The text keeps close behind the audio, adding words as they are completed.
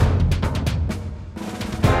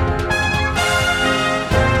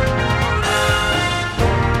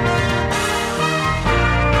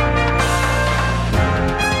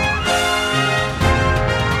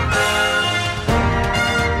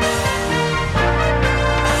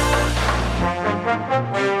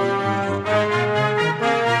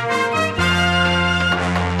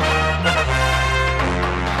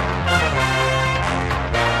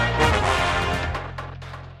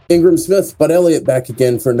Ingram Smith, Bud Elliott back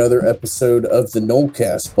again for another episode of the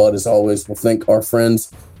Nolecast. Bud, as always, will thank our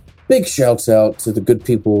friends. Big shouts out to the good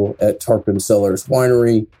people at Tarpon Cellars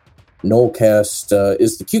Winery. Nolecast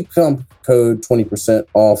is the coupon code. 20%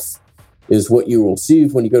 off is what you will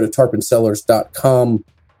receive when you go to tarponcellars.com.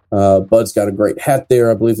 Bud's got a great hat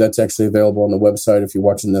there. I believe that's actually available on the website if you're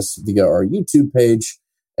watching this via our YouTube page.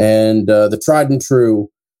 And the tried and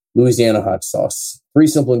true Louisiana hot sauce. 3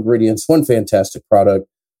 simple ingredients, 1 fantastic product.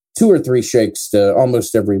 2 or 3 shakes to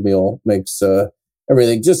almost every meal makes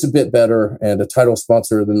everything just a bit better, and a title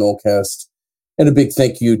sponsor of the Nolecast. And a big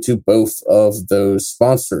thank you to both of those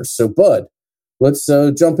sponsors. So, Bud, let's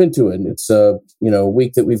jump into it. It's a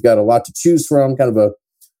week that we've got a lot to choose from, kind of a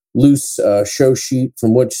loose show sheet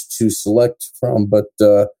from which to select from. But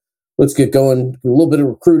let's get going. A little bit of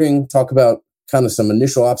recruiting, talk about kind of some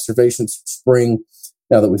initial observations for spring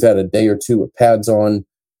now that we've had a day or 2 of pads on.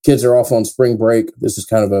 Kids are off on spring break. This is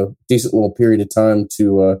kind of a decent little period of time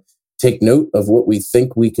to take note of what we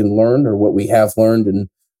think we can learn or what we have learned and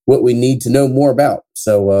what we need to know more about.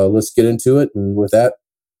 So let's get into it. And with that,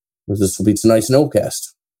 this will be tonight's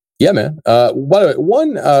Nolecast. Yeah, man. By the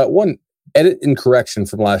way, one edit and correction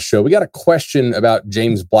from last show. We got a question about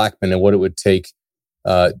James Blackman and what it would take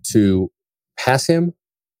to pass him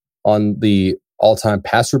on the all-time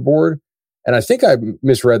passer board. And I think I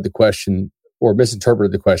misread the question or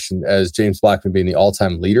misinterpreted the question as James Blackman being the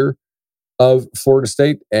all-time leader of Florida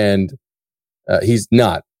State. And he's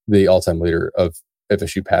not the all-time leader of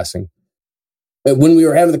FSU passing. When we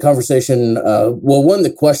were having the conversation,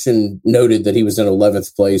 the question noted that he was in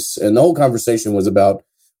 11th place. And the whole conversation was about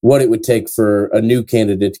what it would take for a new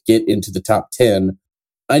candidate to get into the top 10.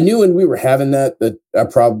 I knew when we were having that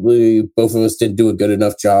both of us didn't do a good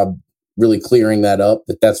enough job really clearing that up,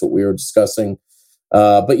 that's what we were discussing.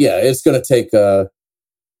 But yeah, it's going to take, I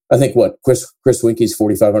think Chris Winke's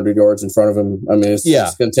 4,500 yards in front of him. I mean, it's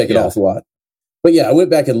going to take an awful lot. But yeah, I went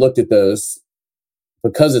back and looked at those.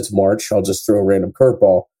 Because it's March, I'll just throw a random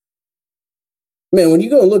curveball. Man, when you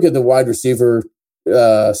go and look at the wide receiver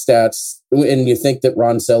stats, and you think that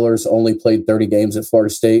Ron Sellers only played 30 games at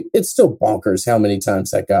Florida State, it's still bonkers how many times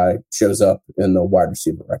that guy shows up in the wide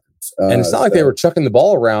receiver records. And it's not like they were chucking the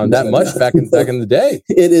ball around that much back in the day.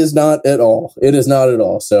 It is not at all. It is not at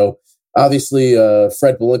all. So obviously,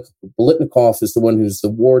 Fred Biletnikoff is the one whose the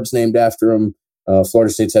award's named after him.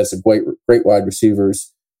 Florida State's had some great wide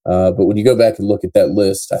receivers. But when you go back and look at that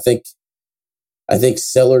list, I think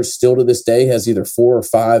Sellers still to this day has either 4 or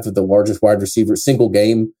 5 of the largest wide receivers, single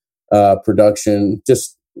game production.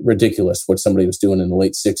 Just ridiculous what somebody was doing in the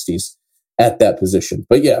late 60s at that position.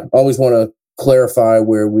 But yeah, always want to clarify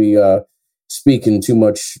where we speak in too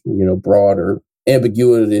much, broad or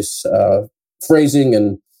ambiguous phrasing.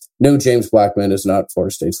 And no, James Blackman is not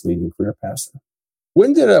Florida State's leading career passer.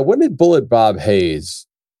 When did Bullet Bob Hayes?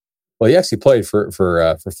 Well, he actually played for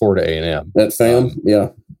Florida A&M. That fam,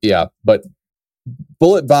 yeah. But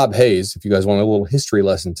Bullet Bob Hayes, if you guys want a little history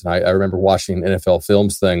lesson tonight, I remember watching an NFL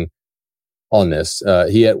Films thing on this.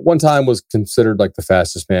 He at one time was considered like the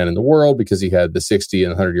fastest man in the world because he had the 60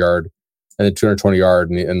 and 100 yard and the 220 yard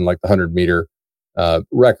and like the 100 meter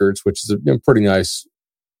records, which is a pretty nice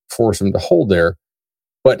force him to hold there.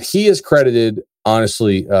 But he is credited,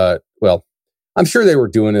 honestly. I'm sure they were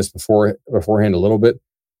doing this beforehand a little bit.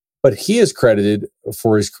 But he is credited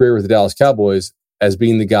for his career with the Dallas Cowboys as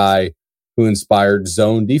being the guy who inspired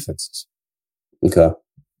zone defenses. Okay.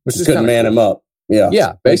 Which is couldn't man him up. Yeah.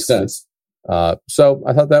 Yeah. Makes sense. So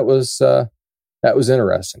I thought that was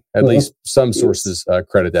interesting. At least some sources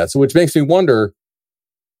credit that. So which makes me wonder,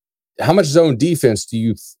 how much zone defense do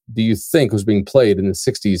you think was being played in the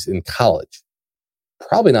 60s in college?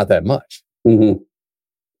 Probably not that much. Mm-hmm.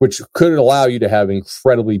 Which could allow you to have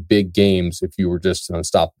incredibly big games if you were just an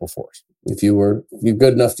unstoppable force. If you're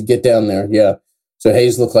good enough to get down there, yeah. So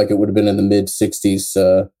Hayes looked like it would have been in the mid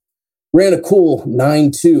 60s. Ran a cool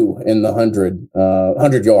 9.2 in the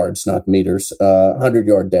 100 yards, not meters, 100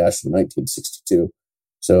 yard dash in 1962.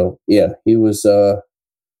 So yeah, he was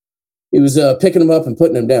picking him up and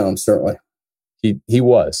putting him down. Certainly, he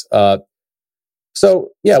was. So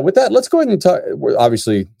yeah, with that, let's go ahead and talk.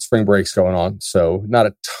 Obviously, spring break's going on, so not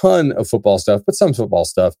a ton of football stuff, but some football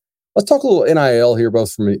stuff. Let's talk a little NIL here,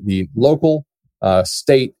 both from the local,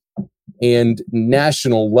 state, and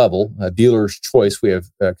national level. Dealer's choice. We have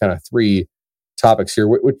kind of 3 topics here.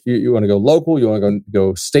 What you want to go local? You want to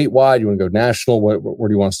go statewide? You want to go national? Where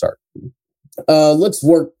do you want to start? Let's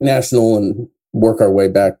work national and work our way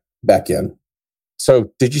back in.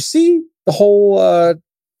 So, did you see the whole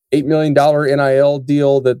 $8 million NIL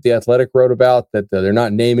deal that The Athletic wrote about, that they're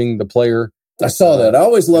not naming the player? I saw that. I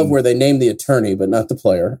always love where they name the attorney, but not the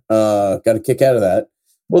player. Got a kick out of that.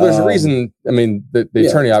 Well, there's a reason. I mean, the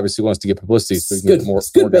attorney obviously wants to get publicity so he can get more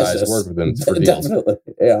guys work with him for deals. Definitely.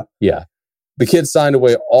 Yeah. The kid signed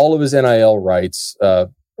away all of his NIL rights.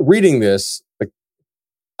 Reading this,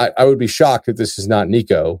 I would be shocked if this is not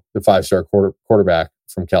Nico, the 5-star quarterback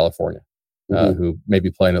from California, who may be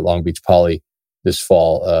playing at Long Beach Poly this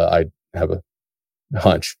fall. I have a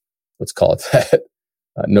hunch. Let's call it that.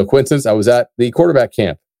 No coincidence. I was at the quarterback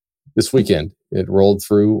camp this weekend. It rolled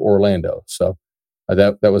through Orlando. So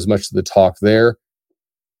that was much of the talk there.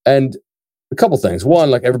 And a couple things.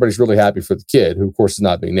 One, like everybody's really happy for the kid, who of course is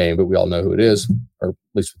not being named, but we all know who it is, or at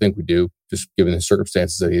least we think we do, just given the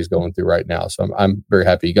circumstances that he's going through right now. So I'm very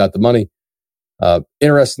happy he got the money.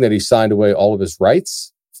 Interesting that he signed away all of his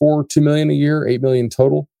rights for $2 million a year, $8 million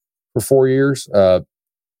total for 4 years.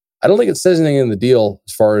 I don't think it says anything in the deal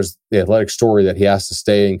as far as the athletic story that he has to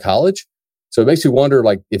stay in college. So it makes me wonder,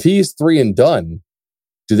 like, if he's 3 and done,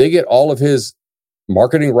 do they get all of his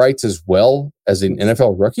marketing rights as well as an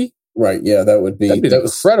NFL rookie? Right. Yeah, that'd be an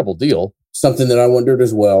incredible deal. Something that I wondered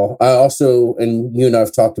as well. I also, and you and I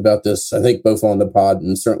have talked about this, I think both on the pod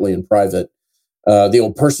and certainly in private, the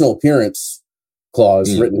old personal appearance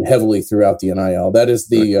clause written heavily throughout the NIL. That is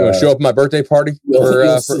the... show up at my birthday party for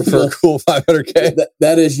a cool $500K?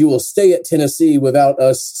 That is, you will stay at Tennessee without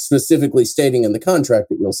us specifically stating in the contract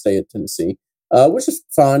that you'll stay at Tennessee, which is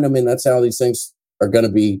fine. I mean, that's how these things are going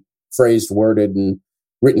to be phrased, worded, and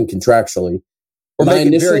written contractually. Or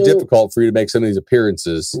make it very difficult for you to make some of these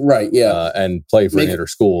appearances. Right, yeah. And play for an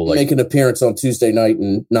school. Like, make an appearance on Tuesday night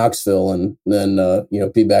in Knoxville and then,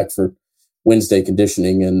 be back for Wednesday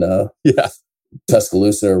conditioning in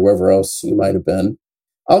Tuscaloosa or wherever else you might have been.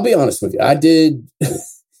 I'll be honest with you. I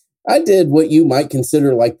did what you might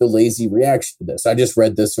consider like the lazy reaction to this. I just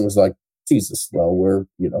read this and was like, Jesus, well, we're,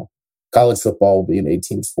 college football will be an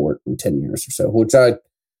 8-team sport in 10 years or so, which I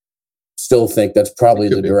still think that's probably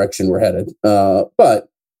the direction we're headed. But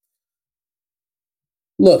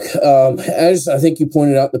look, as I think you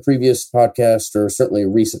pointed out in the previous podcast, or certainly a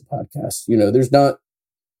recent podcast, there's not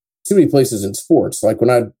too many places in sports. Like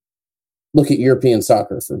when I look at European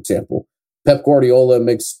soccer, for example, Pep Guardiola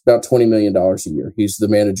makes about $20 million a year. He's the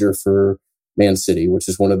manager for Man City, which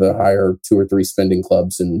is one of the higher 2 or 3 spending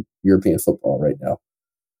clubs in European football right now.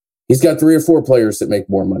 He's got 3 or 4 players that make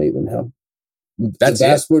more money than him. That's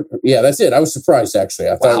it. Yeah, that's it. I was surprised, actually.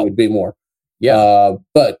 I thought it would be more. Yeah.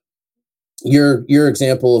 But your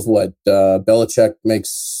example of what Belichick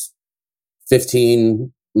makes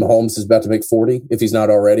 15, Mahomes is about to make 40 if he's not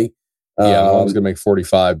already. Mahomes going to make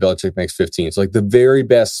 45. Belichick makes 15. It's like the very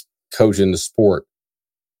best coach in the sport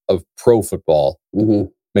of pro football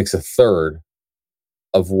makes a third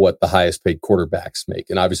of what the highest paid quarterbacks make.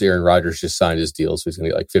 And obviously Aaron Rodgers just signed his deal, so he's going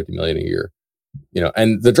to get like $50 million a year.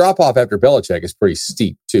 And the drop off after Belichick is pretty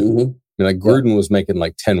steep too. I mean, like Gruden was making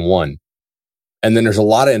like 10-1. And then there's a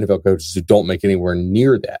lot of NFL coaches who don't make anywhere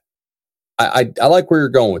near that. I like where you're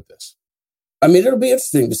going with this. I mean, it'll be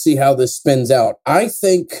interesting to see how this spins out. I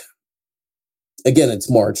think, again, it's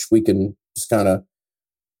March. We can just kind of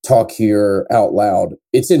talk here out loud.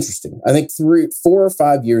 It's interesting. I think 4 or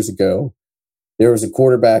 5 years ago, there was a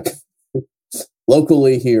quarterback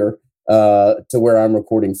locally here to where I'm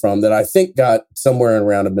recording from that I think got somewhere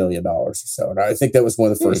around $1 million or so. And I think that was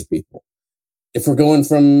one of the first people. If we're going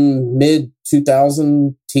from mid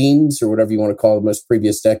 2000 teens or whatever you want to call the most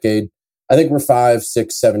previous decade, I think we're 5,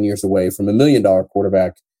 6, 7 years away from $1 million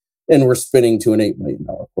quarterback, and we're spinning to an $8 million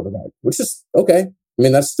quarterback, which is okay. I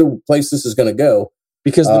mean, that's the place this is going to go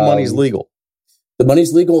because the money's legal. The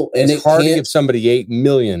money's legal, and it's hard to give somebody $8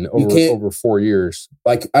 million over 4 years.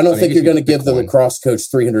 Like, I don't think you're going to give the lacrosse coach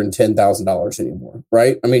 $310,000 anymore,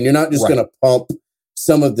 right? I mean, you're not just going to pump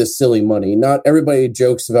some of this silly money. Not everybody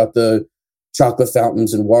jokes about the chocolate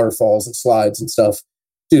fountains and waterfalls and slides and stuff.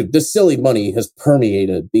 Dude, this silly money has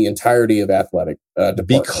permeated the entirety of athletic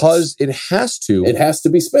departments. Because it has to. It has to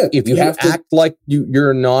be spent. If you have to act like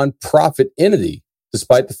you're a non-profit entity,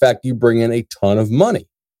 despite the fact you bring in a ton of money.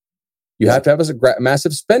 You have to have a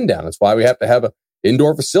massive spend down. That's why we have to have an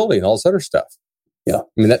indoor facility and all this other stuff. Yeah. I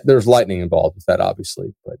mean, there's lightning involved with that,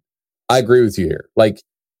 obviously. But I agree with you here. Like,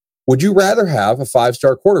 would you rather have a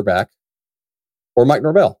 5-star quarterback or Mike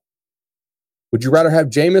Norvell? Would you rather have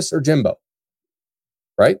Jameis or Jimbo?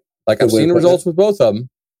 Right? Like, I've seen the results with both of them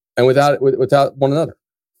and without one another.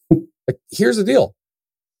 Like, here's the deal.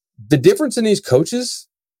 The difference in these coaches,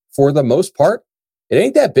 for the most part, it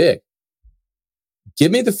ain't that big.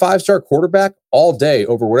 Give me the 5-star quarterback all day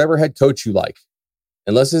over whatever head coach you like.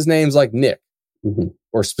 Unless his name's like Nick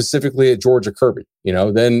or specifically at Georgia Kirby,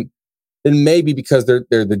 then then maybe because they're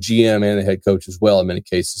the GM and the head coach as well in many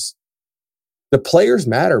cases. The players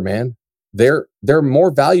matter, man. They're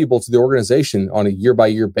more valuable to the organization on a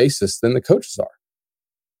year-by-year basis than the coaches are.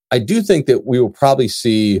 I do think that we will probably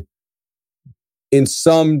see in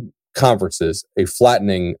some conferences a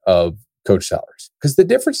flattening of coach salaries because the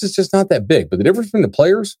difference is just not that big. But the difference between the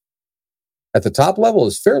players at the top level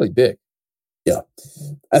is fairly big. Yeah.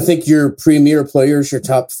 I think your premier players, your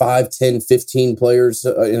top 5, 10, 15 players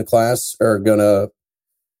in a class are going to...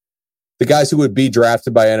 The guys who would be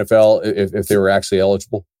drafted by NFL if they were actually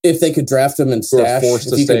eligible. If they could draft them and stash.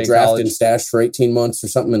 If you could draft and stash for 18 months or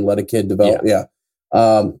something and let a kid develop. Yeah.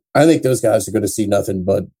 I think those guys are going to see nothing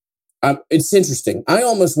but... it's interesting. I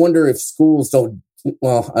almost wonder if schools don't...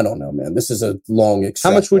 Well, I don't know, man. This is a long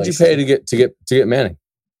extrapolation. How much would you pay to get Manning?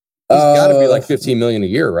 He's got to be like $15 million a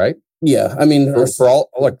year, right? Yeah, I mean, for all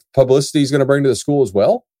like publicity he's going to bring to the school as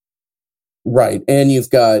well, right? And you've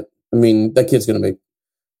got, I mean, that kid's going to make.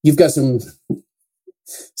 You've got some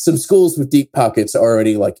schools with deep pockets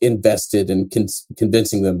already like invested and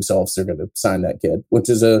convincing themselves they're going to sign that kid, which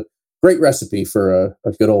is a great recipe for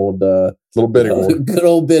a good old little bidding war. Good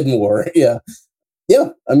old bidding war. Yeah.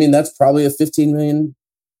 I mean, that's probably a $15 million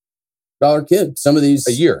kid. Some of these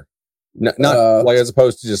a year, not like as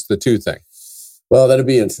opposed to just the 2 thing. Well, that'd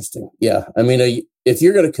be interesting. Yeah. I mean, if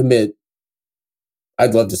you're going to commit,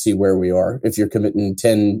 I'd love to see where we are. If you're committing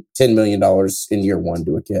 $10 million in year 1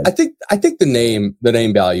 to a kid. I think the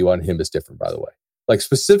name value on him is different, by the way. Like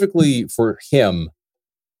specifically for him,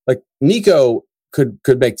 like Nico could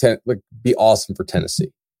make be awesome for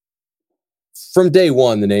Tennessee. From day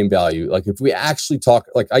one, the name value, like if we actually talk,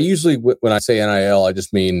 like I usually, when I say NIL, I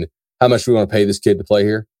just mean how much we want to pay this kid to play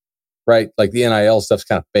here, right? Like the NIL stuff's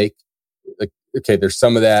kind of fake. Like, okay, there's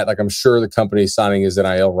some of that. Like I'm sure the company signing his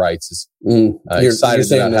NIL rights is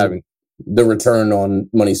excited about having the return on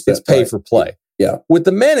money spent. It's pay for play. Yeah. With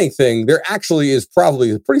the Manning thing, there actually is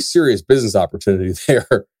probably a pretty serious business opportunity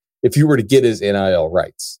there if you were to get his NIL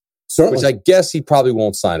rights. Certainly. Which I guess he probably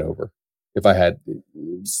won't sign over if I had,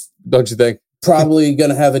 don't you think? Probably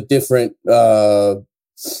going to have a different,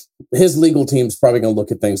 his legal team's probably going to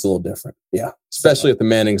look at things a little different. Yeah. Especially if the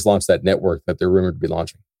Mannings launch that network that they're rumored to be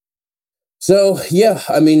launching. So, yeah,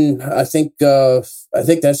 I mean, I think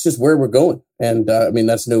that's just where we're going. And I mean,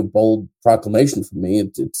 that's no bold proclamation from me.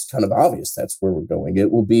 It's kind of obvious that's where we're going.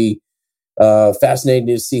 It will be fascinating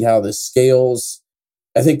to see how this scales.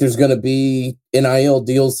 I think there's going to be NIL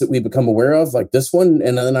deals that we become aware of, like this one.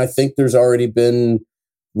 And then I think there's already been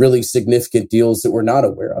really significant deals that we're not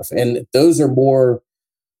aware of. And those are more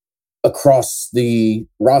across the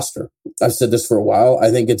roster. I've said this for a while.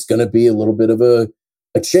 I think it's going to be a little bit of a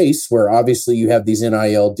chase where obviously you have these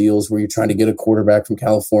NIL deals where you're trying to get a quarterback from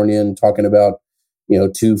California and talking about, $2,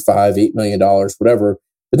 $5, $8 million, whatever.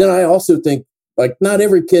 But then I also think like not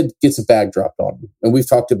every kid gets a bag dropped on them. And we've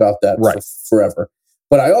talked about that forever.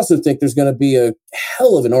 But I also think there's going to be a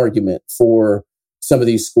hell of an argument for some of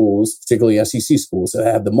these schools, particularly SEC schools that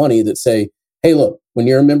have the money that say, hey, look, when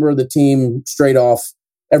you're a member of the team straight off,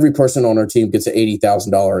 every person on our team gets an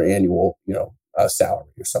 $80,000 annual, salary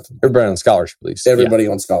or something. Everybody on scholarship, at least. Everybody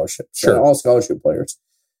on scholarship. Sure. All scholarship players.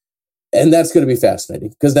 And that's going to be fascinating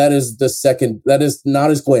because that is that is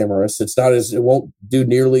not as glamorous. It won't do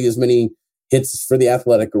nearly as many hits for the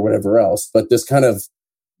Athletic or whatever else. But this kind of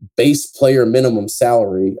base player minimum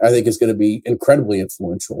salary, I think is going to be incredibly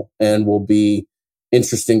influential and will be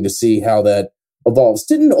interesting to see how that evolves.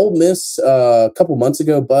 Didn't Ole Miss a couple months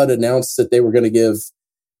ago, Bud, announced that they were going to give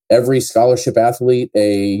every scholarship athlete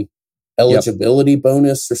a eligibility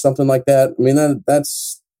bonus or something like that? I mean,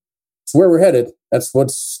 that's where we're headed. That's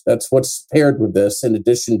what's paired with this, in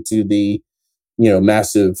addition to the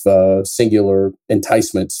massive singular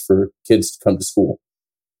enticements for kids to come to school.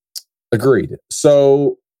 Agreed.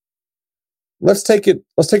 So let's take it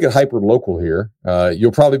hyper local here.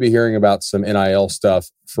 You'll probably be hearing about some NIL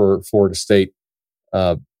stuff for Florida State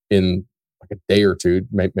in like a day or two,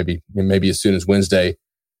 maybe as soon as Wednesday.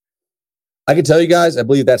 I can tell you guys, I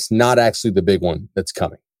believe that's not actually the big one that's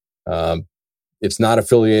coming. It's not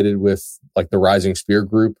affiliated with like the Rising Spear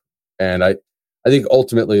Group. And I think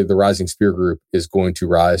ultimately the Rising Spear Group is going to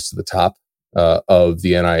rise to the top of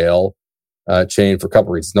the NIL chain for a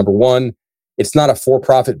couple reasons. Number one, it's not a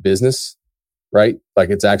for-profit business, right? Like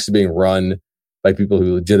it's actually being run by people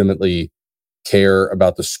who legitimately care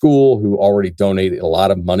about the school, who already donate a lot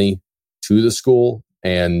of money to the school.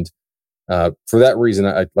 And for that reason,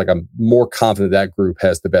 I'm more confident that group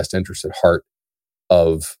has the best interest at heart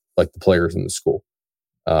of like the players in the school.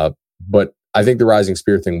 But I think the Rising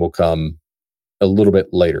Spear thing will come a little bit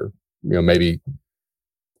later, maybe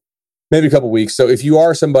maybe a couple weeks. So if you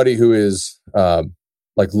are somebody who is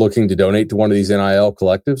like looking to donate to one of these NIL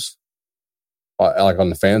collectives, like on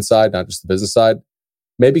the fan side, not just the business side,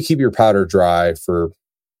 maybe keep your powder dry for,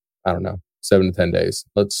 I don't know, 7 to 10 days.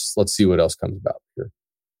 Let's see what else comes about here.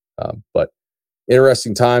 But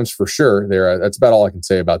interesting times for sure. That's about all I can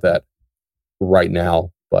say about that right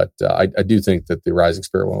now. But I do think that the Rising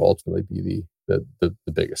Spirit will ultimately be the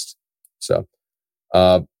biggest. So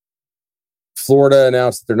Florida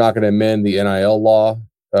announced that they're not going to amend the NIL law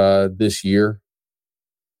this year.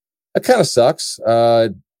 That kind of sucks.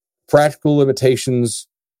 Practical limitations.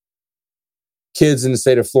 Kids in the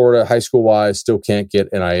state of Florida, high school wise, still can't get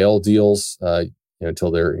NIL deals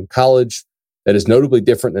until they're in college. That is notably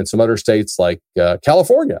different than some other states like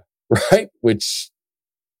California, right? Which is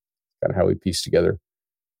kind of how we piece together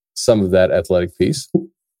some of that athletic piece.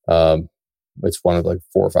 It's one of like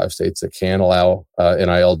 4 or 5 states that can allow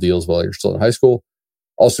NIL deals while you're still in high school.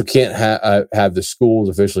 Also can't have the schools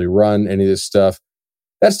officially run any of this stuff.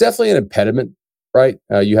 That's definitely an impediment, right?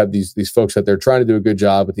 You have these folks out there trying to do a good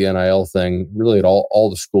job with the NIL thing, really at all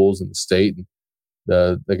the schools in the state.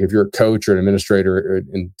 Like if you're a coach or an administrator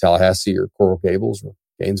in Tallahassee or Coral Gables or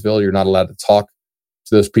Gainesville, you're not allowed to talk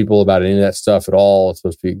to those people about any of that stuff at all. It's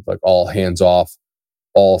supposed to be like all hands off,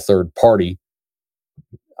 all third party.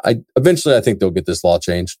 Eventually, I think they'll get this law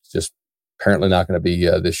changed. Just apparently not going to be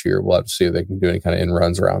this year. We'll have to see if they can do any kind of in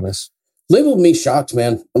runs around this. Labeled me shocked,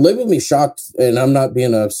 man. Labeled me shocked, and I'm not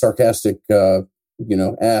being a sarcastic,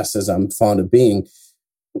 ass as I'm fond of being.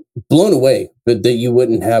 Blown away, but that you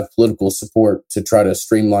wouldn't have political support to try to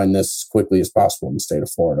streamline this as quickly as possible in the state of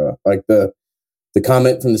Florida. Like the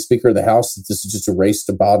comment from the Speaker of the House that this is just a race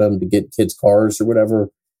to bottom to get kids cars or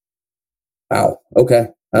whatever. Wow. Okay.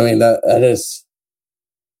 I mean that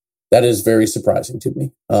is very surprising to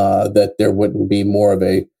me. That there wouldn't be more of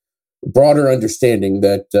a broader understanding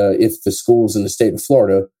that if the schools in the state of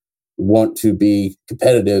Florida want to be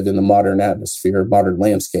competitive in the modern atmosphere, modern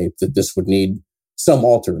landscape, that this would need some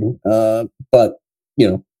altering. But,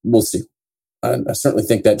 we'll see. I certainly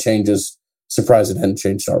think that changes. Surprised it hadn't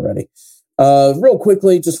changed already. Real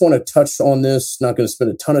quickly, just want to touch on this. Not going to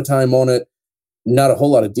spend a ton of time on it. Not a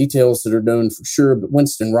whole lot of details that are known for sure, but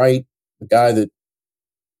Winston Wright, the guy that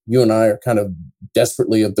you and I are kind of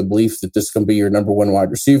desperately of the belief that this is going to be your number one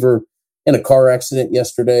wide receiver, in a car accident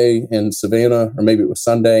yesterday in Savannah, or maybe it was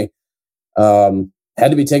Sunday, had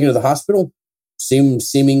to be taken to the hospital.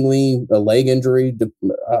 Seemingly a leg injury,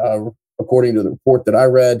 according to the report that I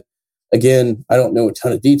read. Again, I don't know a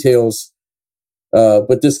ton of details,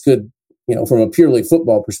 but this could, from a purely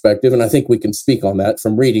football perspective, and I think we can speak on that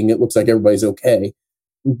from reading, it looks like everybody's okay.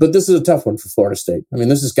 But this is a tough one for Florida State. I mean,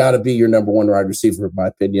 this has got to be your number one wide receiver, in my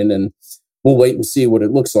opinion, and we'll wait and see what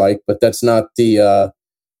it looks like. But that's not the,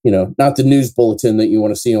 not the news bulletin that you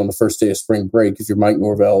want to see on the first day of spring break if you're Mike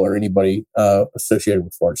Norvell or anybody associated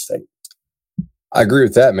with Florida State. I agree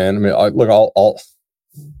with that, man. I mean, look,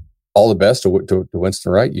 all the best to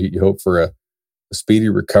Winston Wright. You hope for a speedy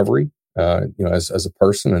recovery, as a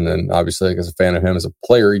person, and then obviously, like, as a fan of him as a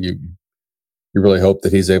player, you really hope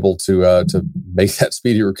that he's able to make that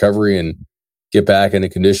speedy recovery and get back into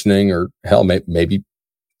conditioning, or hell, maybe at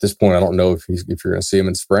this point, I don't know if you're going to see him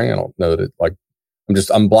in spring. I don't know that. Like,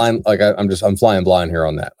 I'm blind. Like I'm flying blind here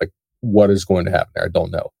on that. Like, what is going to happen there? I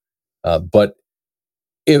don't know, but.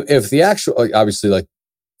 If the actual, obviously,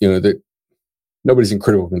 nobody's in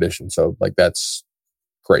critical condition, so that's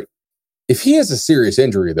great. If he has a serious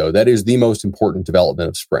injury, though, that is the most important development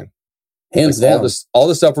of spring. Hands down. All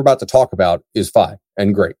the stuff we're about to talk about is fine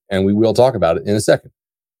and great, and we will talk about it in a second.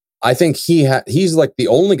 I think he's like the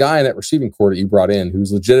only guy in that receiving corps that you brought in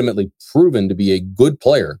who's legitimately proven to be a good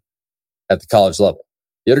player at the college level.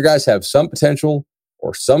 The other guys have some potential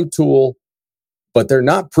or some tool, but they're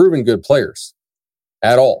not proven good players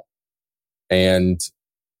at all. And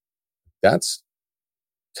that's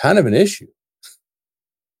kind of an issue.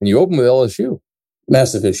 And you open with LSU.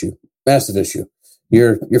 Massive issue.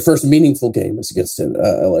 Your first meaningful game is against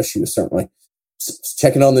LSU, certainly.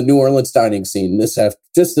 Checking on the New Orleans dining scene this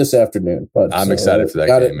afternoon. But I'm excited for that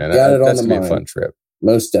game, man. That's going to be a fun trip.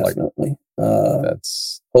 Most definitely.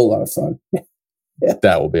 That's a whole lot of fun. Yeah.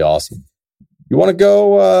 That will be awesome. You want to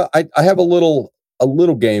go? I have a little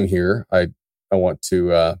game here. I want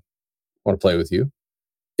to play with you.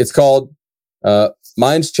 It's called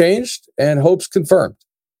Minds Changed and Hopes Confirmed.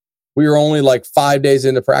 We are only like 5 days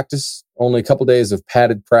into practice, only a couple days of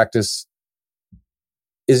padded practice.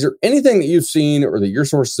 Is there anything that you've seen or that your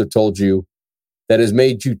sources have told you that has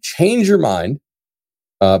made you change your mind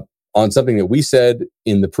on something that we said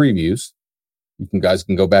in the previews? You guys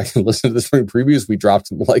can go back and listen to the spring previews. We dropped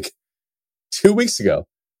them like 2 weeks ago.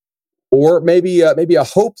 Or maybe a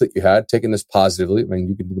hope that you had, taking this positively. I mean,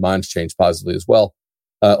 you can do the minds change positively as well.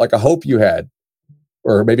 Like a hope you had,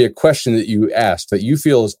 or maybe a question that you asked that you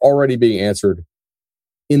feel is already being answered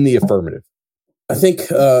in the affirmative. I think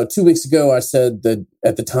 2 weeks ago I said that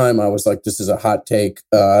at the time I was like, this is a hot take,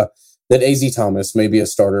 that AZ Thomas may be a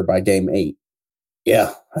starter by game 8.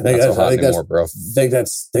 Yeah, I think that's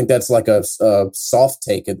like a soft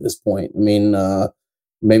take at this point. I mean,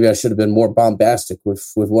 maybe I should have been more bombastic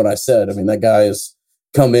with what I said. I mean, that guy has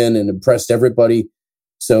come in and impressed everybody.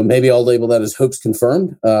 So maybe I'll label that as hopes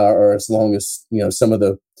confirmed, or as long as, some of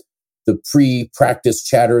the pre-practice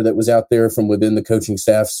chatter that was out there from within the coaching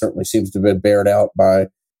staff certainly seems to have been bared out by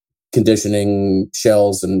conditioning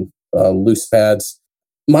shells and loose pads.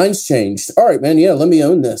 Mine's changed. All right, man. Yeah, let me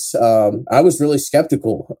own this. I was really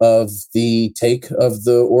skeptical of the take of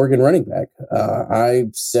the Oregon running back. I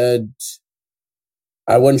said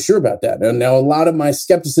I wasn't sure about that. And now a lot of my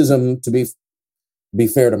skepticism, to be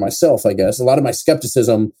fair to myself, I guess, a lot of my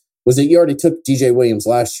skepticism was that you already took DJ Williams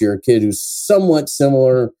last year, a kid who's somewhat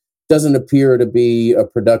similar, doesn't appear to be a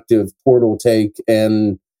productive portal take.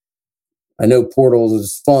 And I know portal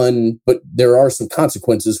is fun, but there are some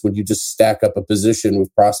consequences when you just stack up a position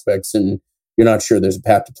with prospects and you're not sure there's a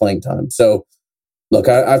path to playing time. So, look,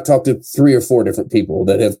 I've talked to 3 or 4 different people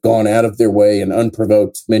that have gone out of their way and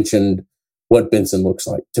unprovoked mentioned what Benson looks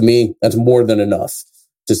like. To me, that's more than enough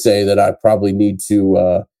to say that I probably need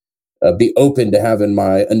to be open to having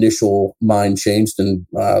my initial mind changed, and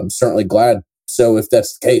I'm certainly glad. So if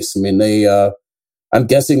that's the case, I mean, I'm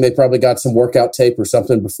guessing they probably got some workout tape or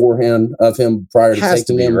something beforehand of him prior to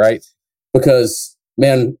taking him, right? Because,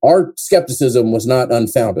 man, our skepticism was not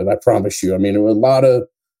unfounded. I promise you. I mean, there was a lot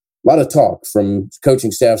of talk from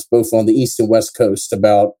coaching staffs both on the East and West Coast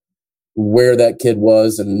about where that kid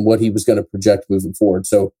was and what he was going to project moving forward.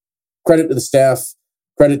 So, credit to the staff,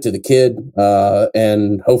 credit to the kid,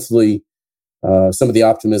 and hopefully some of the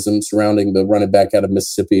optimism surrounding the running back out of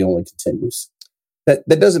Mississippi only continues. That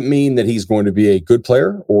doesn't mean that he's going to be a good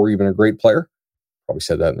player or even a great player. Probably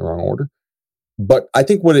said that in the wrong order. But I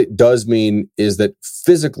think what it does mean is that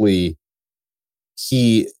physically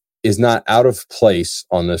he is not out of place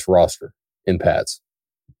on this roster in pads.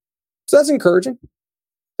 So that's encouraging.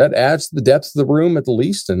 That adds to the depth of the room at the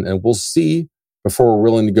least, and we'll see before we're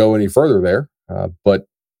willing to go any further there. But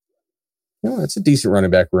it's a decent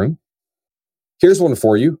running back room. Here's one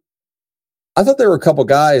for you. I thought there were a couple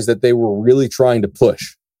guys that they were really trying to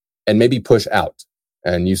push and maybe push out.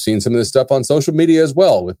 And you've seen some of this stuff on social media as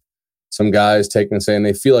well, with some guys taking and saying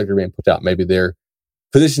they feel like they're being put out. Maybe their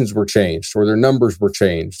positions were changed or their numbers were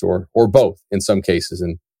changed or both in some cases.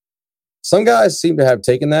 And some guys seem to have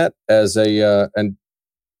taken that as a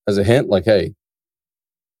hint, like, hey,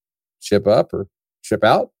 ship up or ship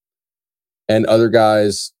out. And other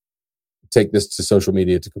guys take this to social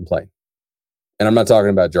media to complain. And I'm not talking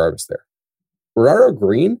about Jarvis there. Bernardo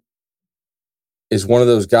Green is one of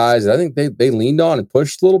those guys that I think they leaned on and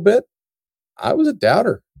pushed a little bit. I was a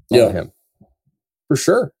doubter on him, for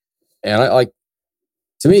sure. And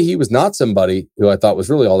to me, he was not somebody who I thought was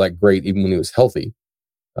really all that great, even when he was healthy.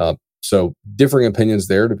 So differing opinions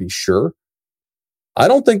there, to be sure. I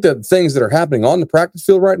don't think that things that are happening on the practice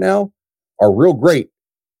field right now are real great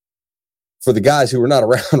for the guys who are not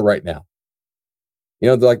around right now.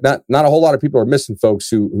 Like not a whole lot of people are missing folks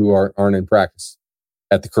who aren't in practice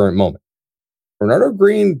at the current moment. Bernardo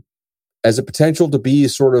Green has a potential to be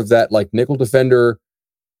sort of that like nickel defender,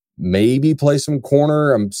 maybe play some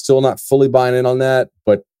corner. I'm still not fully buying in on that,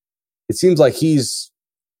 but it seems like he's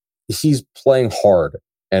playing hard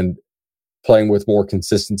and playing with more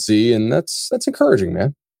consistency, and that's encouraging,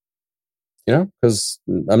 man. Because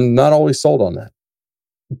I'm not always sold on that.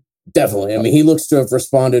 Definitely. I mean, he looks to have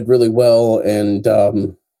responded really well, and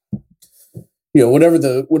whatever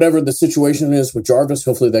the situation is with Jarvis,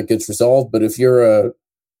 hopefully that gets resolved. But if you're a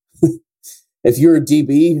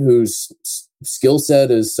DB whose skill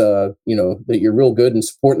set is that you're real good in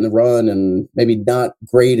supporting the run and maybe not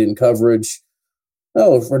great in coverage,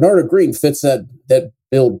 Bernardo Green fits that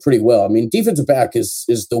build pretty well. I mean, defensive back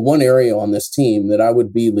is the one area on this team that I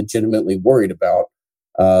would be legitimately worried about.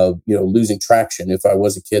 Losing traction if I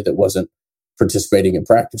was a kid that wasn't participating in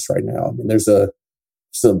practice right now. I mean, there's an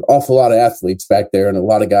awful lot of athletes back there and a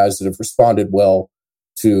lot of guys that have responded well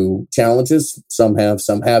to challenges. Some have,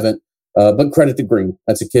 some haven't. But credit to Green.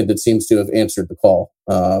 That's a kid that seems to have answered the call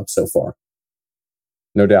so far.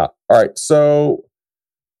 No doubt. All right. So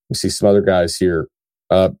we see some other guys here.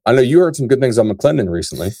 I know you heard some good things on McClendon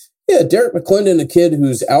recently. Yeah, Derek McClendon, a kid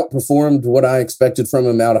who's outperformed what I expected from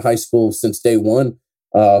him out of high school since day one.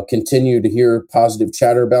 Continue to hear positive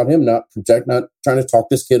chatter about him. Not trying to talk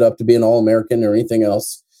this kid up to be an All-American or anything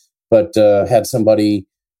else, but had somebody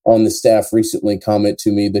on the staff recently comment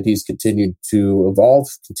to me that he's continued to evolve,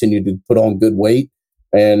 continued to put on good weight,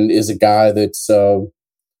 and is a guy that's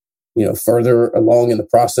further along in the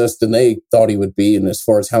process than they thought he would be. And as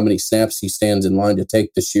far as how many snaps he stands in line to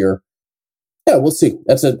take this year, yeah, we'll see.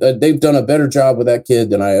 They've done a better job with that kid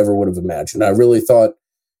than I ever would have imagined. I really thought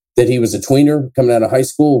that he was a tweener coming out of high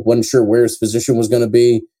school. Wasn't sure where his position was going to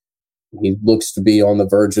be. He looks to be on the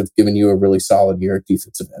verge of giving you a really solid year at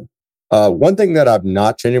defensive end. One thing that I'm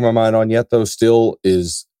not changing my mind on yet, though, still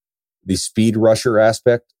is the speed rusher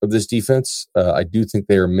aspect of this defense. I do think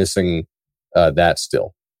they are missing that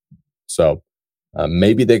still. So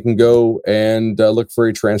maybe they can go and look for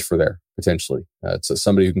a transfer there, potentially. It's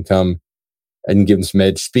somebody who can come and give them some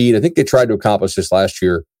edge speed. I think they tried to accomplish this last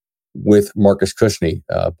year with Marcus Cushney,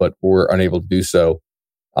 but were unable to do so,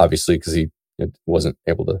 obviously, because he wasn't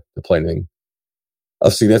able to play anything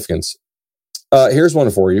of significance. Here's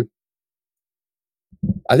one for you.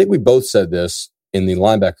 I think we both said this in the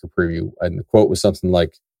linebacker preview, and the quote was something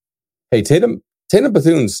like, hey, Tatum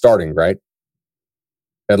Bethune's starting, right?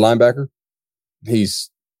 At linebacker. He's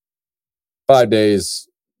 5 days.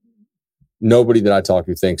 Nobody that I talk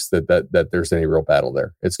to thinks that there's any real battle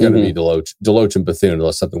there. It's going to be Deloach and Bethune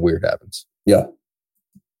unless something weird happens. Yeah.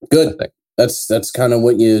 Good. That's kind of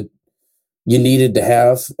what you needed to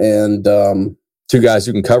have. And two guys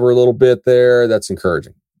who can cover a little bit there. That's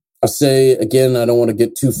encouraging. I'll say, again, I don't want to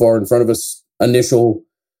get too far in front of us. Initial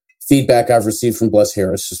feedback I've received from Bless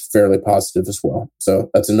Harris is fairly positive as well.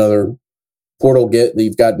 So that's another portal get that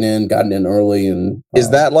you've gotten in early. And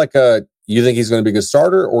is that like you think he's going to be a good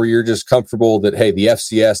starter, or you're just comfortable that, hey, the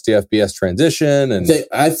FCS to FBS transition? And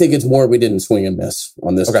I think it's more we didn't swing and miss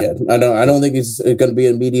on this kid. I don't think he's going to be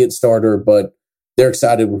an immediate starter, but they're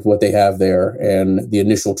excited with what they have there, and the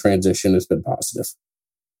initial transition has been positive.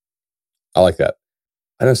 I like that.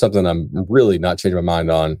 I know something I'm really not changing my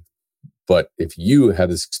mind on, but if you have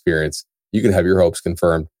this experience, you can have your hopes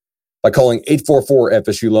confirmed by calling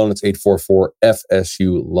 844-FSU-LOAN. It's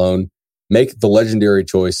 844-FSU-LOAN. Make the legendary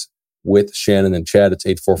choice with Shannon and Chad. It's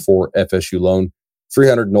 844-FSU-LOAN.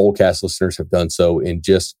 300 Nolecast listeners have done so in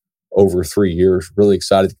just over 3 years. Really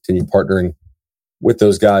excited to continue partnering with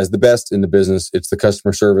those guys. The best in the business. It's the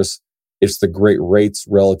customer service. It's the great rates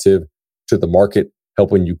relative to the market,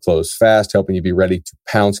 helping you close fast, helping you be ready to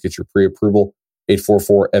pounce, get your pre-approval.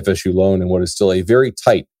 844-FSU-LOAN in what is still a very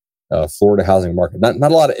tight Florida housing market. Not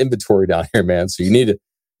a lot of inventory down here, man. So you need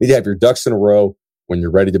to have your ducks in a row when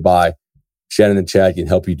you're ready to buy. Shannon and Chad can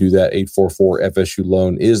help you do that.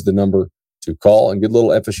 844-FSU-LOAN is the number to call, and get a little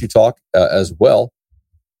FSU talk as well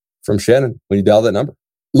from Shannon when you dial that number.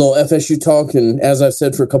 Little FSU talk, and as I've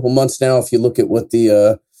said for a couple months now, if you look at what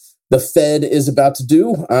the Fed is about to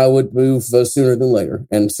do, I would move sooner than later,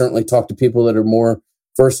 and certainly talk to people that are more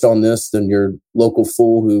versed on this than your local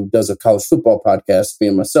fool who does a college football podcast,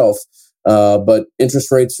 being myself. But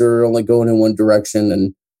interest rates are only going in one direction,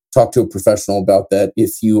 and talk to a professional about that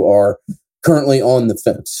if you are currently on the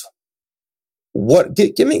fence.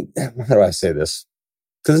 Give me, how do I say this?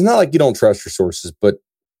 Because it's not like you don't trust your sources, but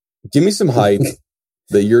give me some hype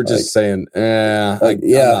that you're just saying, I'm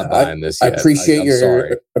not buying this yet. I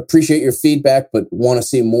appreciate your feedback, but want to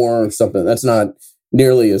see more or something. That's not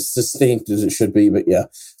nearly as succinct as it should be, but yeah.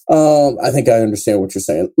 I think I understand what you're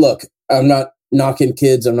saying. Look, I'm not knocking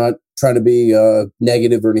kids. I'm not trying to be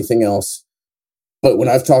negative or anything else. But when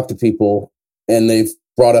I've talked to people and they've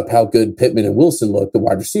brought up how good Pittman and Wilson look, the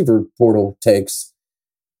wide receiver portal takes,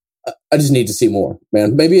 I just need to see more,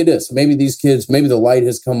 man. Maybe it is. Maybe these kids, maybe the light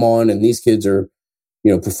has come on and these kids are,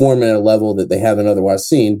 performing at a level that they haven't otherwise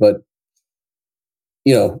seen. But,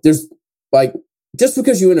 there's like, just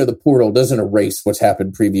because you enter the portal doesn't erase what's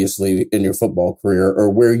happened previously in your football career or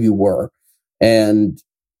where you were. And,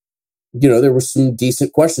 there were some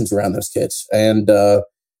decent questions around those kids. And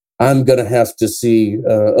I'm going to have to see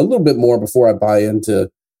a little bit more before I buy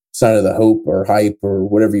into sign of the hope or hype or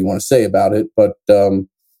whatever you want to say about it. But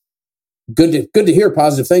good to hear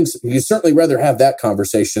positive things. You'd certainly rather have that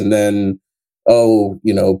conversation than,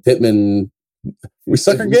 Pittman. We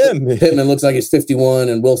suck again. Pittman looks like he's 51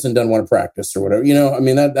 and Wilson doesn't want to practice or whatever.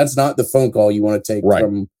 That's not the phone call you want to take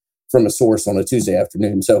from a source on a Tuesday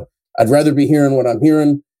afternoon. So I'd rather be hearing what I'm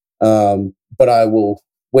hearing, but I will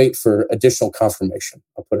wait for additional confirmation.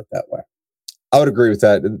 I'll put it that way. I would agree with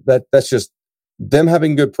that. That's just them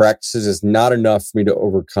having good practices is not enough for me to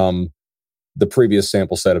overcome the previous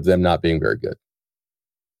sample set of them not being very good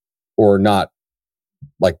or not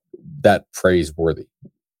like that praiseworthy.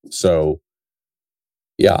 So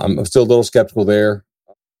yeah, I'm still a little skeptical there.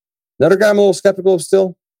 Another guy I'm a little skeptical of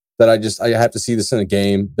still, that I have to see this in a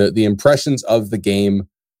game. The impressions of the game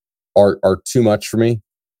are too much for me.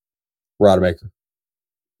 Rodemaker.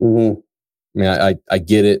 Mm-hmm. I mean, I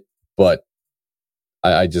get it, but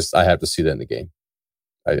I have to see that in the game.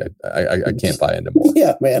 I can't buy into more.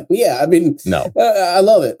 Yeah, man. Yeah, I mean, no. I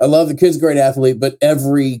love it. I love the kid's a great athlete, but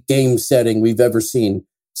every game setting we've ever seen,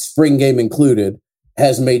 spring game included,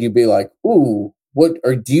 has made you be like, ooh, what?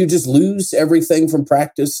 Or do you just lose everything from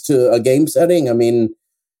practice to a game setting? I mean,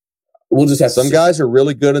 we'll just have some guys are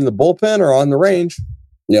really good in the bullpen or on the range.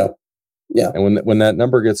 Yeah, yeah. And when that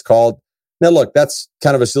number gets called, now look, that's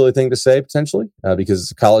kind of a silly thing to say potentially because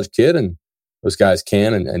it's a college kid and those guys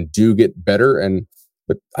can and do get better.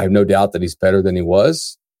 But I have no doubt that he's better than he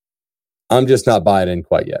was. I'm just not buying in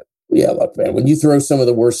quite yet. Yeah, look, man, when you throw some of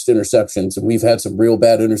the worst interceptions, and we've had some real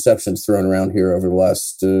bad interceptions thrown around here over the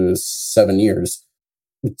last 7 years,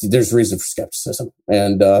 there's reason for skepticism.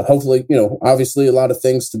 And hopefully, obviously a lot of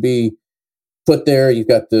things to be put there. You've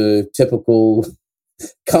got the typical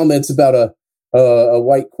comments about a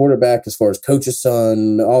white quarterback as far as coach's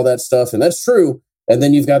son, all that stuff. And that's true. And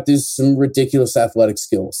then you've got some ridiculous athletic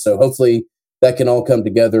skills. So hopefully that can all come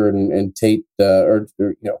together and Tate or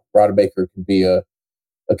Rodemaker can be a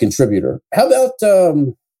contributor. How about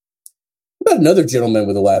another gentleman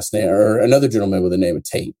with a last name or another gentleman with the name of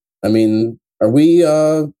Tate? I mean, are we?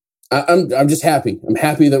 I'm just happy. I'm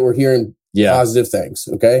happy that we're hearing positive things.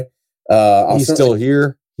 Okay, he's still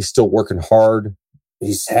here. He's still working hard.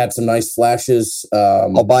 He's had some nice flashes.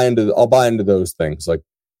 I'll buy into those things. Like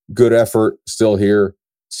good effort, still here,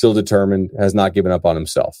 still determined, has not given up on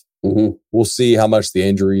himself. Mm-hmm. We'll see how much the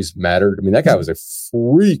injuries mattered. I mean, that guy was a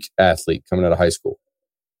freak athlete coming out of high school.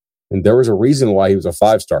 And there was a reason why he was a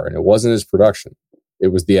 5-star, and it wasn't his production. It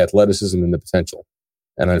was the athleticism and the potential.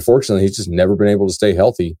 And unfortunately, he's just never been able to stay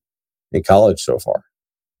healthy in college so far.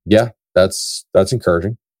 Yeah, that's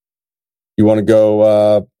encouraging. You want to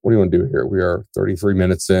go, what do you want to do here? We are 33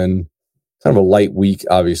 minutes in, kind of a light week,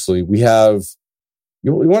 obviously. We have,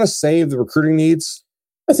 you want to save the recruiting needs?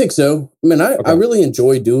 I think so. I mean, I really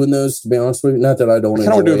enjoy doing those, to be honest with you. Not that I don't. I kind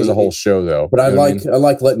of want to do it as a whole show, though. But I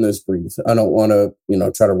like letting those breathe. I don't want to,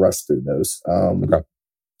 try to rush through those. Okay.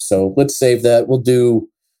 So let's save that. We'll do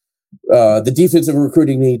the defensive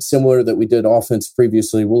recruiting needs similar that we did offense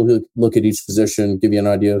previously. We'll look at each position, give you an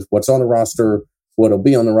idea of what's on the roster, what'll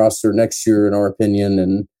be on the roster next year, in our opinion,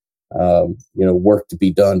 and work to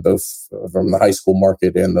be done both from the high school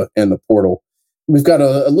market and the portal. We've got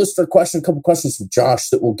a listener question, a couple questions from Josh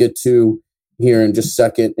that we'll get to here in just a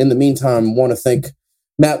second. In the meantime, want to thank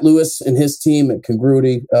Matt Lewis and his team at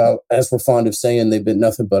Congruity. As we're fond of saying, they've been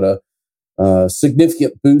nothing but a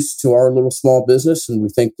significant boost to our little small business, and we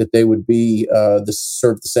think that they would be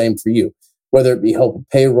serve the same for you, whether it be help with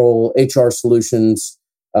payroll, HR solutions.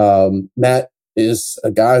 Matt is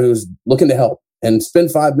a guy who's looking to help, and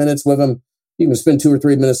spend 5 minutes with him. You can spend 2 or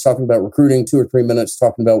 3 minutes talking about recruiting, 2 or 3 minutes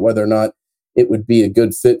talking about whether or not it would be a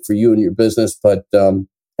good fit for you and your business. But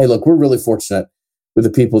hey, look, we're really fortunate with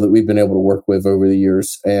the people that we've been able to work with over the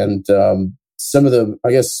years. And some of the,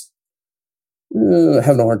 I guess,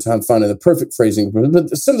 having a hard time finding the perfect phrasing, but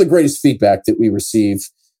some of the greatest feedback that we receive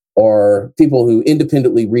are people who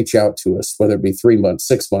independently reach out to us, whether it be 3 months,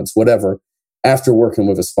 6 months, whatever, after working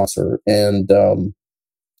with a sponsor. And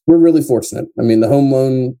we're really fortunate. I mean, the home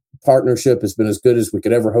loan partnership has been as good as we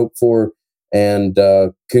could ever hope for. And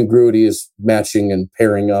Congruity is matching and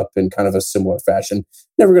pairing up in kind of a similar fashion.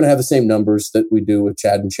 Never going to have the same numbers that we do with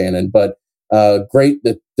Chad and Shannon, but great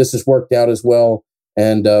that this has worked out as well.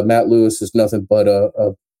 And Matt Lewis is nothing but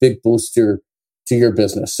a big booster to your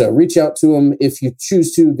business. So reach out to him if you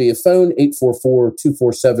choose to via phone,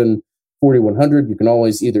 844-247-4100. You can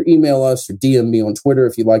always either email us or DM me on Twitter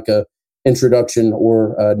if you'd like a introduction,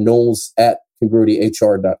 or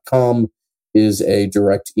knowles@congruityhr.com is a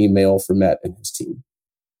direct email for Matt and his team.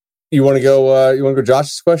 You want to go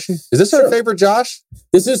Josh's question? Is this our favorite Josh?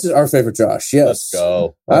 This is our favorite Josh. Yes. Let's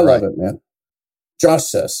go. I love it, man. Josh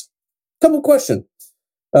says, couple question.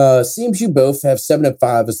 Seems you both have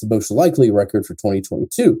 7-5 as the most likely record for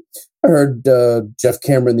 2022. I heard Jeff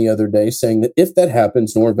Cameron the other day saying that if that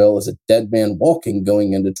happens, Norvell is a dead man walking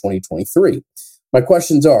going into 2023. My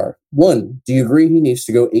questions are, 1, do you agree he needs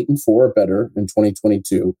to go 8-4 or better in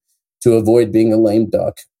 2022 to avoid being a lame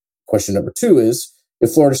duck? Question number 2 is,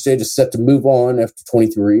 if Florida State is set to move on after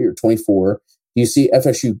 23 or 24, do you see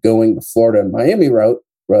FSU going the Florida and Miami route,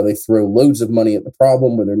 where they throw loads of money at the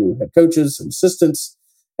problem with their new head coaches and assistants?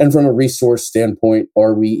 And from a resource standpoint,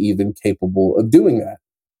 are we even capable of doing that?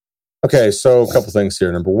 Okay, so a couple things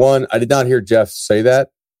here. Number 1, I did not hear Jeff say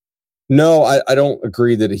that. No, I don't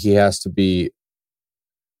agree that he has to be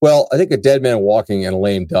Well, I think a dead man walking and a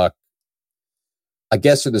lame duck, I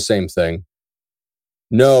guess, are the same thing.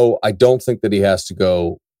 No, I don't think that he has to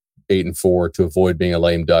go 8-4 to avoid being a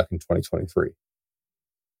lame duck in 2023.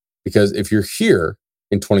 Because if you're here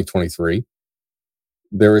in 2023,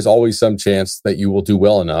 there is always some chance that you will do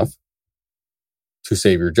well enough to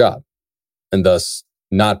save your job and thus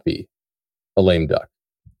not be a lame duck.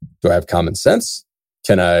 Do I have common sense?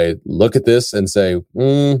 Can I look at this and say,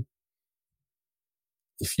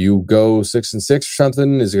 if you go 6-6 or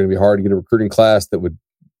something, is it going to be hard to get a recruiting class that would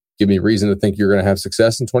give me reason to think you're going to have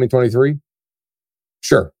success in 2023?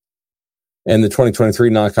 Sure. And the 2023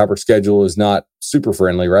 non-conference schedule is not super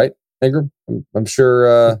friendly, right, Ingram? I'm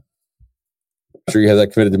sure you have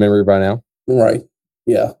that committed to memory by now. Right.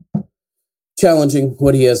 Yeah. Challenging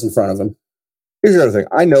what he has in front of him. Here's the other thing.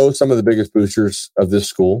 I know some of the biggest boosters of this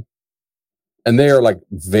school, and they are like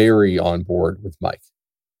very on board with Mike.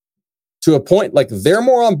 To a point, like they're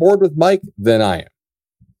more on board with Mike than I am.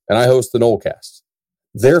 And I host the Nolecast.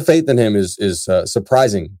 Their faith in him is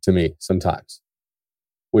surprising to me sometimes,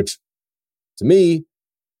 which to me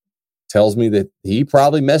tells me that he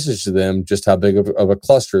probably messaged to them just how big of a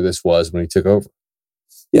cluster this was when he took over.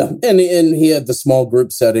 Yeah, and he had the small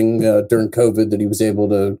group setting during COVID that he was able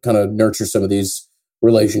to kind of nurture some of these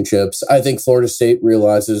relationships. I think Florida State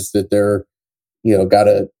realizes that they've got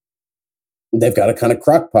to kind of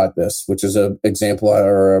crockpot this, which is an example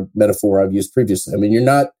or a metaphor I've used previously. I mean,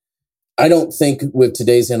 I don't think with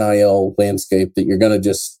today's NIL landscape that you're going to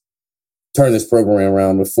just turn this program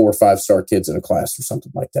around with 4 or 5-star kids in a class or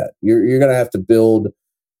something like that. You're going to have to build,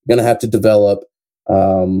 you're going to have to develop.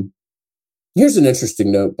 Here's an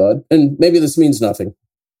interesting note, Bud, and maybe this means nothing.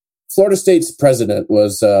 Florida State's president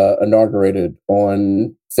was inaugurated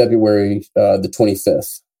on February the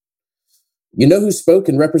 25th. You know who spoke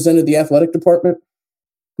and represented the athletic department?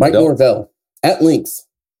 Mike Norvell, at length.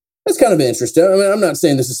 That's kind of interesting. I mean, I'm not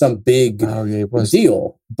saying this is some big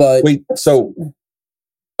deal, but... Wait, because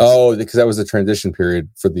that was the transition period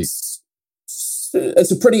for the...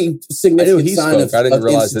 It's a pretty significant sign of I didn't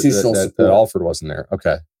realize institutional that Alford wasn't there.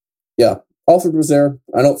 Okay. Yeah, Alford was there.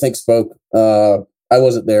 I don't think spoke. I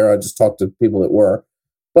wasn't there. I just talked to people that were.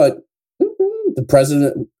 But the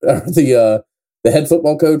president, the head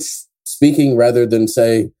football coach speaking rather than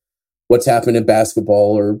say what's happened in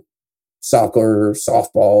basketball or soccer or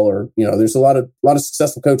softball or, there's a lot of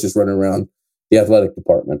successful coaches running around the athletic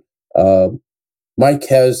department. Mike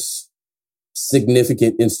has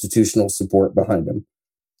significant institutional support behind him.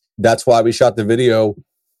 That's why we shot the video.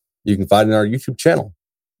 You can find it on our YouTube channel.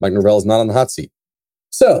 Mike Norvell is not on the hot seat.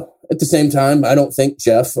 So at the same time, I don't think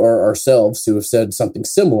Jeff or ourselves who have said something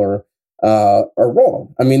similar are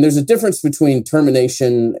wrong. I mean, there's a difference between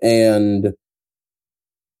termination and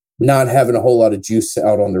not having a whole lot of juice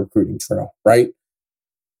out on the recruiting trail, right?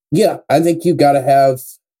 Yeah, I think you got to have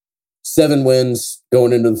 7 wins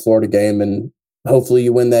going into the Florida game, and hopefully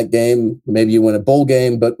you win that game. Maybe you win a bowl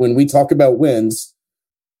game, but when we talk about wins,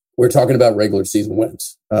 we're talking about regular season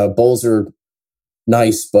wins. Bowls are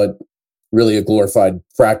nice, but really a glorified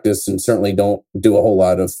practice and certainly don't do a whole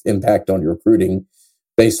lot of impact on your recruiting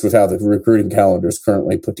based with how the recruiting calendar is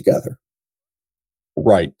currently put together.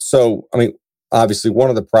 Right. So, I mean, obviously one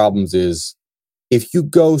of the problems is if you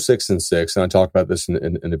go 6-6, and I talked about this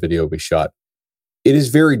in the video we shot, it is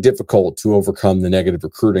very difficult to overcome the negative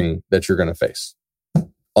recruiting that you're going to face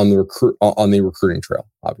on the recruiting trail.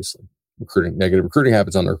 Obviously, negative recruiting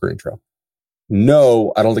happens on the recruiting trail.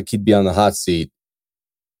 No, I don't think he'd be on the hot seat.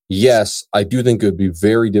 Yes, I do think it would be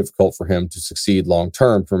very difficult for him to succeed long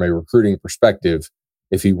term from a recruiting perspective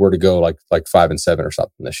if he were to go like 5-7 or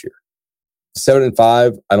something this year.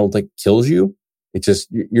 7-5, I don't think kills you. It's just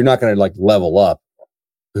you're not going to like level up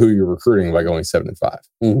who you're recruiting by going 7-5.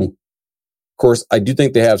 Mm-hmm. Of course, I do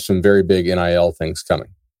think they have some very big NIL things coming.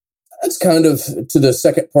 That's kind of to the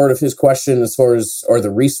second part of his question as far as are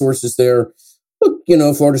the resources there. Look,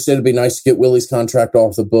 Florida State would be nice to get Willie's contract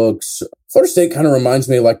off the books. Florida State kind of reminds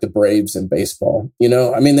me of like the Braves in baseball.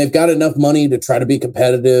 I mean, they've got enough money to try to be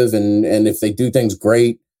competitive, and if they do things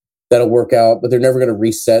great, that'll work out, but they're never going to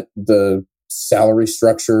reset the salary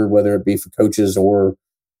structure, whether it be for coaches or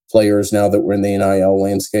players now that we're in the NIL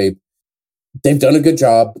landscape. They've done a good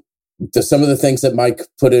job. Some of the things that Mike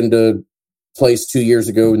put into place 2 years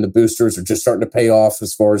ago in the boosters are just starting to pay off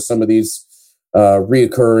as far as some of these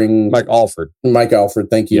reoccurring. Mike Alford,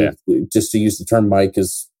 thank you. Yeah. Just to use the term Mike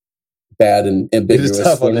is bad and ambiguous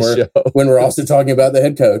when we're also talking about the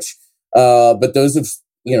head coach. But those have,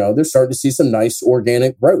 they're starting to see some nice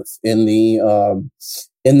organic growth in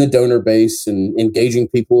the donor base and engaging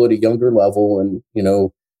people at a younger level. And,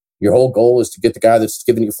 your whole goal is to get the guy that's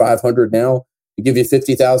giving you 500 now to give you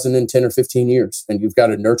 50,000 in 10 or 15 years. And you've got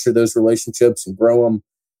to nurture those relationships and grow them.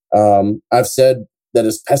 I've said that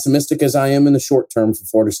as pessimistic as I am in the short term for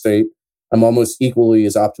Florida State, I'm almost equally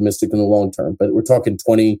as optimistic in the long term. But we're talking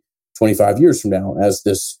 20, 25 years from now as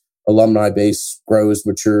this alumni base grows,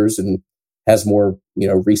 matures, and has more,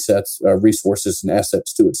 resources and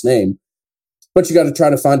assets to its name. But you got to try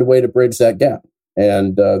to find a way to bridge that gap.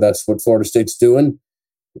 And that's what Florida State's doing.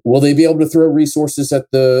 Will they be able to throw resources at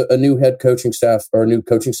a new head coaching staff or a new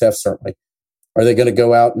coaching staff? Certainly. Are they going to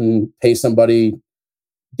go out and pay somebody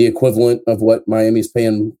the equivalent of what Miami's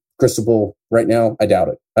paying Cristobal right now? I doubt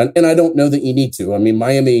it. And I don't know that you need to. I mean,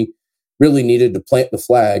 Miami really needed to plant the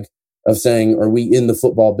flag of saying, are we in the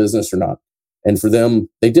football business or not? And for them,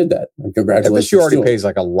 they did that. And congratulations. FSU already pays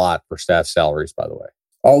like a lot for staff salaries, by the way.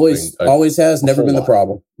 Always has. Never been the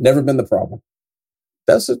problem. Never been the problem.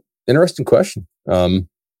 That's an interesting question. I'm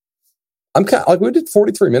kind of, like, we did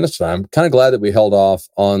 43 minutes tonight. I'm kind of glad that we held off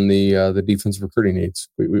on the defensive recruiting needs.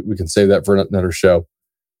 We can save that for another show.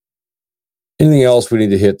 Anything else we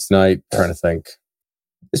need to hit tonight? I'm trying to think.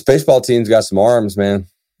 This baseball team's got some arms, man.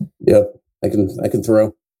 Yep, I can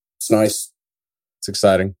throw. It's nice. It's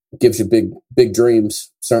exciting. It gives you big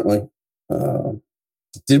dreams. Certainly.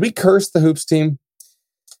 Did we curse the hoops team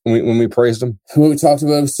when we praised them? When we talked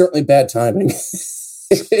about it, was certainly bad timing.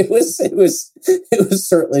 It was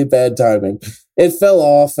certainly bad timing. It fell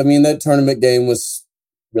off. I mean, that tournament game was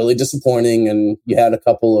really disappointing, and you had a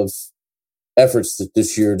couple of efforts that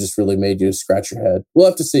this year just really made you scratch your head. We'll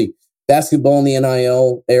have to see. Basketball in the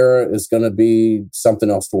NIL era is going to be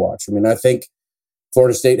something else to watch. I mean, I think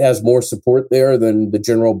Florida State has more support there than the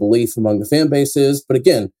general belief among the fan base is. But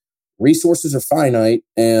again, resources are finite,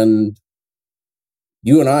 and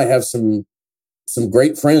you and I have some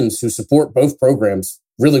great friends who support both programs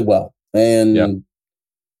really well. And you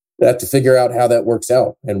have to figure out how that works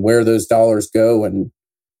out and where those dollars go. And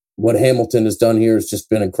what Hamilton has done here has just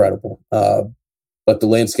been incredible. But the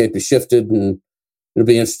landscape has shifted, and it'll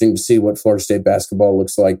be interesting to see what Florida State basketball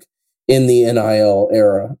looks like in the NIL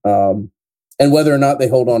era. And whether or not they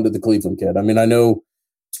hold on to the Cleveland kid. I mean, I know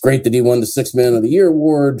it's great that he won the Sixth Man of the Year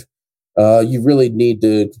award. You really need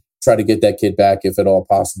to try to get that kid back if at all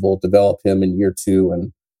possible, develop him in year 2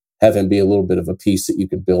 and have him be a little bit of a piece that you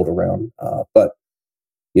can build around. But,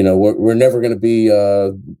 we're never going to be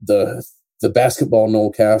the basketball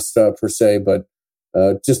Nolecast per se, but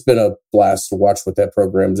just been a blast to watch what that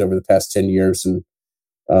program's over the past 10 years. And,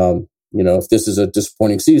 if this is a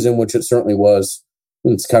disappointing season, which it certainly was,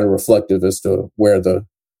 it's kind of reflective as to where the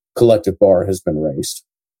collective bar has been raised.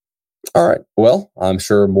 All right. Well, I'm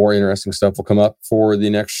sure more interesting stuff will come up for the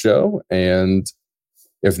next show. And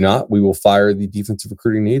if not, we will fire the defensive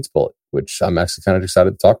recruiting needs bullet, which I'm actually kind of excited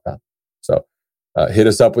to talk about. So hit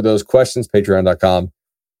us up with those questions.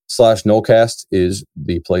 Patreon.com/Nolecast is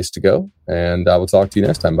the place to go. And I will talk to you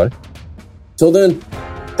next time, buddy. Till then,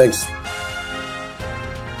 thanks.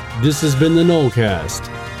 This has been the Nolecast.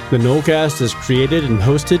 The Nolecast is created and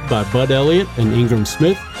hosted by Bud Elliott and Ingram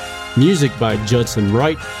Smith, music by Judson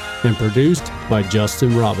Wright, and produced by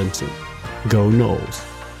Justin Robinson. Go Noles.